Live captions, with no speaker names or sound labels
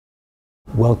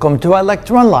Welcome to our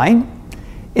lecture online.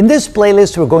 In this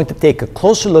playlist, we're going to take a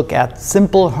closer look at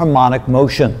simple harmonic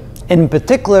motion. In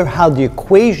particular, how the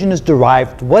equation is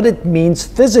derived, what it means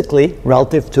physically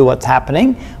relative to what's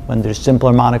happening when there's simple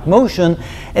harmonic motion.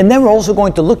 And then we're also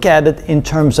going to look at it in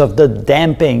terms of the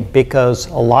damping, because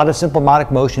a lot of simple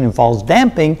harmonic motion involves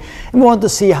damping. And we want to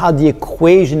see how the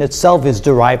equation itself is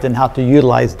derived and how to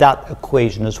utilize that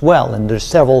equation as well. And there's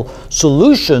several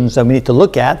solutions that we need to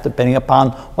look at depending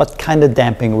upon what kind of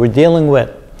damping we're dealing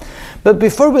with. But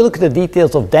before we look at the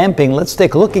details of damping, let's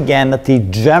take a look again at the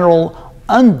general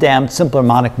undamped simple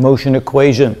harmonic motion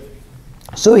equation.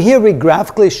 So here we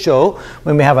graphically show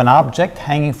when we have an object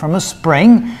hanging from a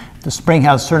spring. The spring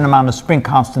has a certain amount of spring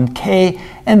constant K,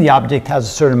 and the object has a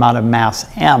certain amount of mass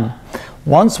M.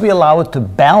 Once we allow it to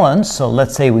balance, so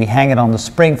let's say we hang it on the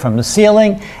spring from the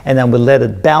ceiling, and then we let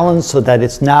it balance so that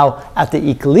it's now at the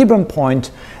equilibrium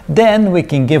point, then we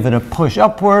can give it a push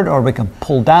upward or we can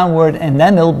pull downward, and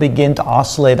then it'll begin to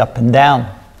oscillate up and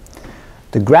down.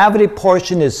 The gravity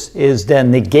portion is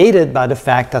then negated by the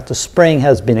fact that the spring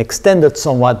has been extended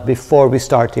somewhat before we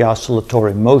start the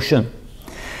oscillatory motion.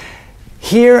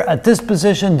 Here at this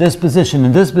position, and this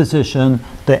position,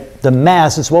 the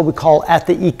mass is what we call at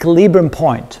the equilibrium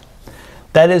point.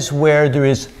 That is where there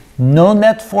is no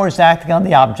net force acting on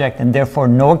the object and therefore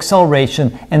no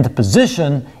acceleration, and the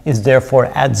position is therefore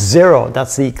at zero.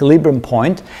 That's the equilibrium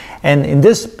point. And in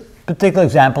this particular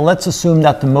example, let's assume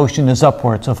that the motion is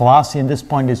upward. So velocity in this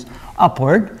point is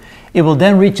upward. It will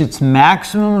then reach its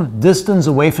maximum distance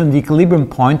away from the equilibrium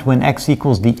point when x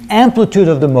equals the amplitude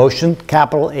of the motion.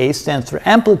 Capital A stands for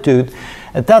amplitude.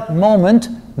 At that moment,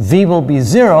 v will be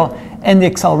zero and the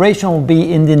acceleration will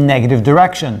be in the negative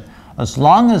direction. As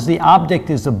long as the object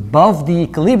is above the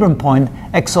equilibrium point,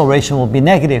 acceleration will be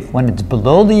negative. When it's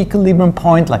below the equilibrium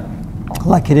point,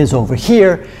 like it is over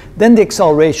here, then the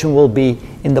acceleration will be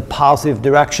in the positive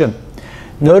direction.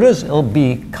 Notice it'll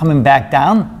be coming back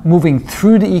down, moving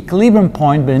through the equilibrium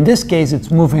point, but in this case it's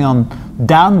moving on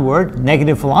downward,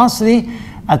 negative velocity.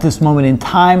 At this moment in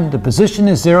time, the position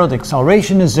is zero, the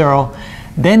acceleration is zero.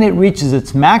 Then it reaches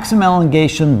its maximum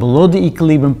elongation below the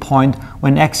equilibrium point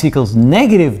when x equals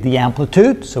negative the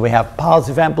amplitude. So we have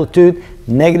positive amplitude,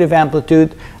 negative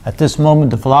amplitude. At this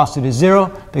moment the velocity is zero,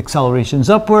 the acceleration is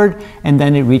upward, and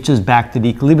then it reaches back to the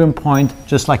equilibrium point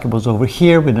just like it was over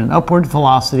here with an upward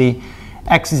velocity.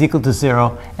 X is equal to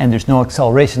zero, and there's no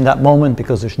acceleration at that moment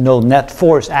because there's no net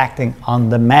force acting on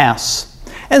the mass.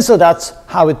 And so that's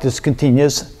how it just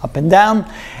continues up and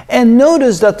down. And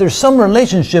notice that there's some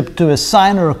relationship to a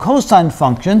sine or a cosine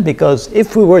function, because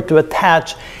if we were to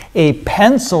attach a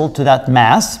pencil to that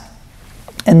mass,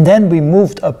 and then we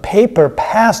moved a paper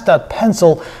past that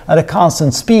pencil at a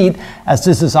constant speed, as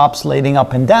this is oscillating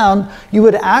up and down,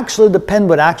 the pen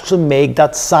would actually make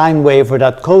that sine wave or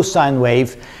that cosine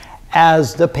wave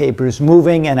as the paper is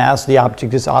moving and as the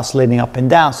object is oscillating up and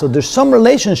down. So there's some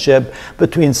relationship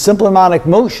between simple harmonic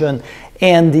motion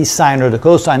and the sine or the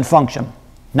cosine function.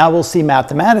 Now we'll see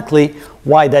mathematically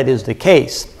why that is the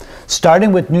case.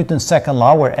 Starting with Newton's second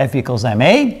law, where F equals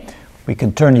ma, we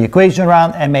can turn the equation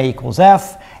around, ma equals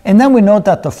F, and then we note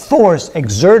that the force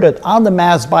exerted on the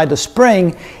mass by the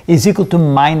spring is equal to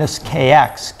minus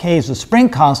kx. K is the spring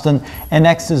constant, and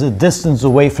x is the distance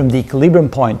away from the equilibrium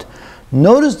point.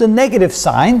 Notice the negative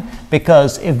sign,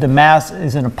 because if the mass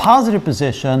is in a positive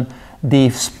position, the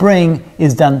spring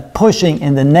is then pushing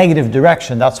in the negative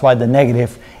direction. That's why the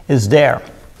negative is there.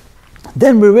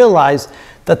 Then we realize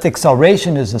that the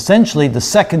acceleration is essentially the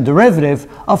second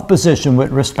derivative of position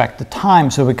with respect to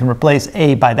time. So we can replace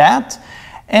a by that.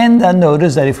 And then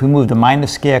notice that if we move the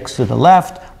minus kx to the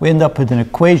left, we end up with an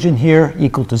equation here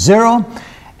equal to zero.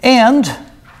 And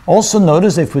also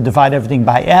notice if we divide everything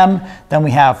by m, then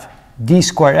we have d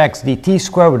squared x dt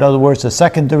squared, in other words, the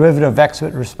second derivative of x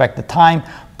with respect to time,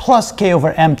 plus k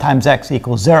over m times x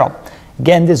equals zero.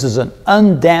 Again, this is an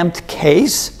undamped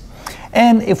case.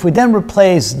 And if we then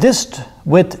replace this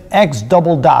with x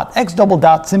double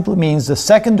dot simply means the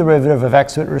second derivative of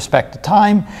x with respect to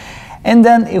time. And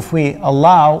then if we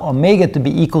allow omega to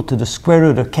be equal to the square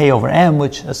root of k over m,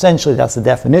 which essentially that's the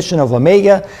definition of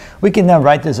omega, we can then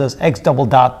write this as x double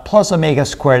dot plus omega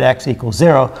squared x equals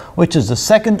zero, which is the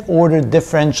second order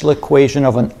differential equation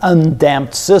of an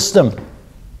undamped system.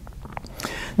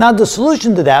 Now the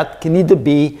solution to that can either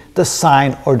be the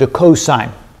sine or the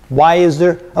cosine. Why is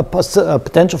there a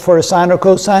potential for a sine or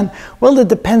cosine? Well, it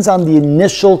depends on the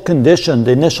initial condition,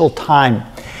 the initial time.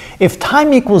 If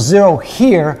time equals zero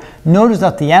here, notice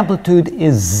that the amplitude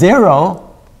is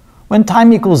zero when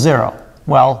time equals zero.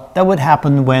 Well, that would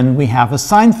happen when we have a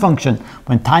sine function.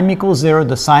 When time equals 0,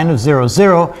 the sine of 0 is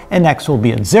 0, and x will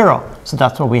be at 0. So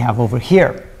that's what we have over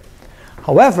here.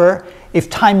 However, if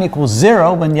time equals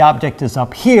 0 when the object is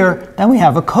up here, then we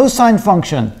have a cosine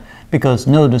function. Because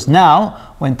notice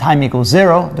now, when time equals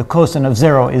 0, the cosine of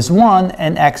 0 is 1,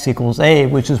 and x equals a,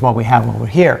 which is what we have over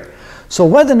here. So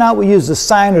whether or not we use the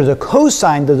sine or the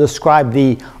cosine to describe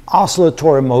the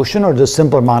oscillatory motion or the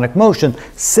simple harmonic motion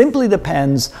simply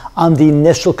depends on the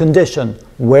initial condition.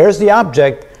 Where's the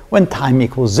object when time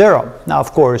equals 0? Now,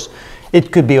 of course,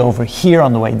 it could be over here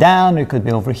on the way down, it could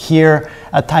be over here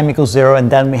at time equals 0,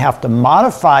 and then we have to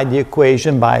modify the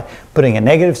equation by putting a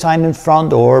negative sign in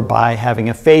front or by having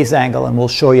a phase angle, and we'll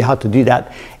show you how to do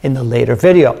that in a later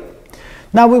video.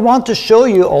 Now we want to show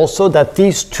you also that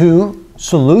these two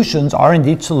solutions are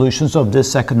indeed solutions of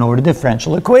this second order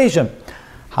differential equation.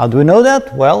 How do we know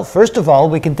that? Well, first of all,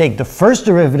 we can take the first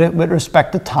derivative with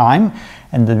respect to time,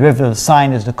 and the derivative of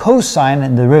sine is the cosine,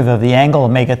 and the derivative of the angle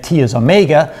omega t is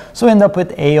omega, so we end up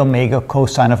with a omega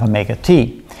cosine of omega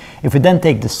t. If we then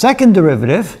take the second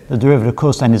derivative, the derivative of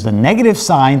cosine is the negative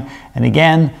sine, and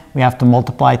again, we have to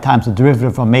multiply times the derivative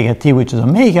of omega t, which is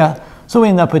omega, so we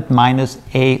end up with minus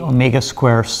a omega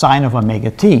squared sine of omega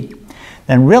t.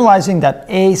 Then realizing that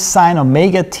a sine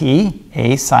omega t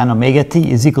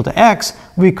is equal to x,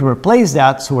 we can replace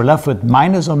that, so we're left with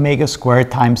minus omega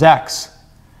squared times x.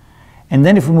 And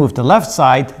then if we move to the left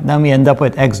side, then we end up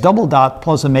with x double dot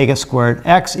plus omega squared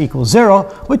x equals 0,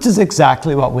 which is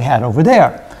exactly what we had over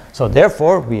there. So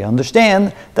therefore, we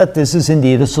understand that this is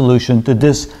indeed a solution to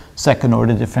this second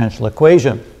order differential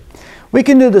equation. We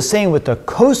can do the same with the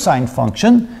cosine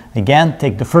function. Again,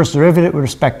 take the first derivative with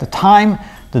respect to time.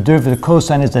 The derivative of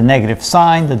cosine is the negative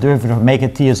sine. The derivative of omega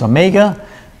t is omega.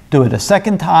 Do it a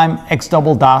second time. X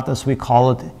double dot, as we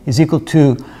call it, is equal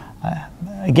to,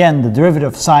 again, the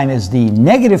derivative of sine is the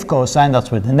negative cosine.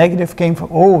 That's where the negative came from.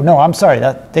 Oh, no, I'm sorry.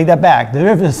 Take that back. The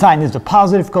derivative of sine is the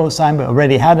positive cosine, but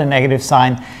already had a negative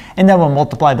sign. And then we'll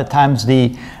multiply that times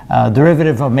the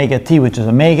derivative of omega t, which is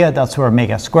omega. That's where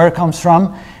omega squared comes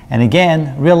from. And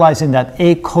again, realizing that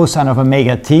a cosine of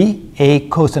omega t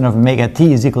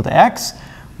is equal to x.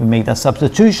 We make that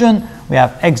substitution. We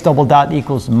have x double dot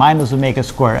equals minus omega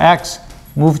squared x.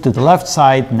 Move to the left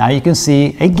side. Now you can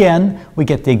see, again, we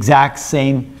get the exact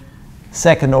same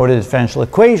second order differential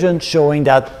equation showing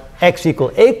that x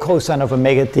equal a cosine of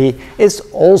omega t is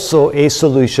also a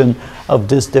solution of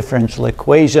this differential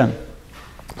equation.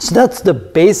 So that's the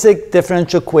basic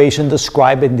differential equation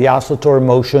describing the oscillatory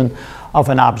motion of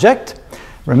an object.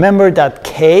 Remember that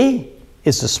k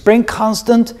is the spring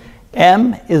constant,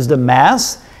 m is the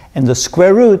mass, and the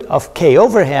square root of k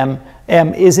over m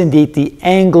is indeed the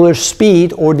angular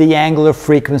speed or the angular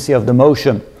frequency of the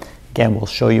motion. Again, we'll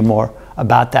show you more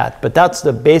about that. But that's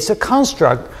the basic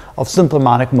construct of simple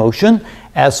harmonic motion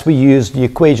as we use the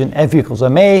equation F equals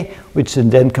ma, which is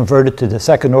then converted to the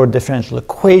second order differential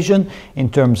equation in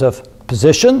terms of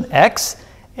position, x,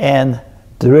 and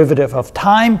derivative of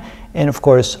time, and of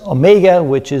course omega,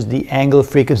 which is the angular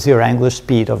frequency or angular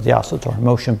speed of the oscillatory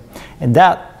motion. And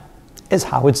that is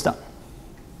how it's done.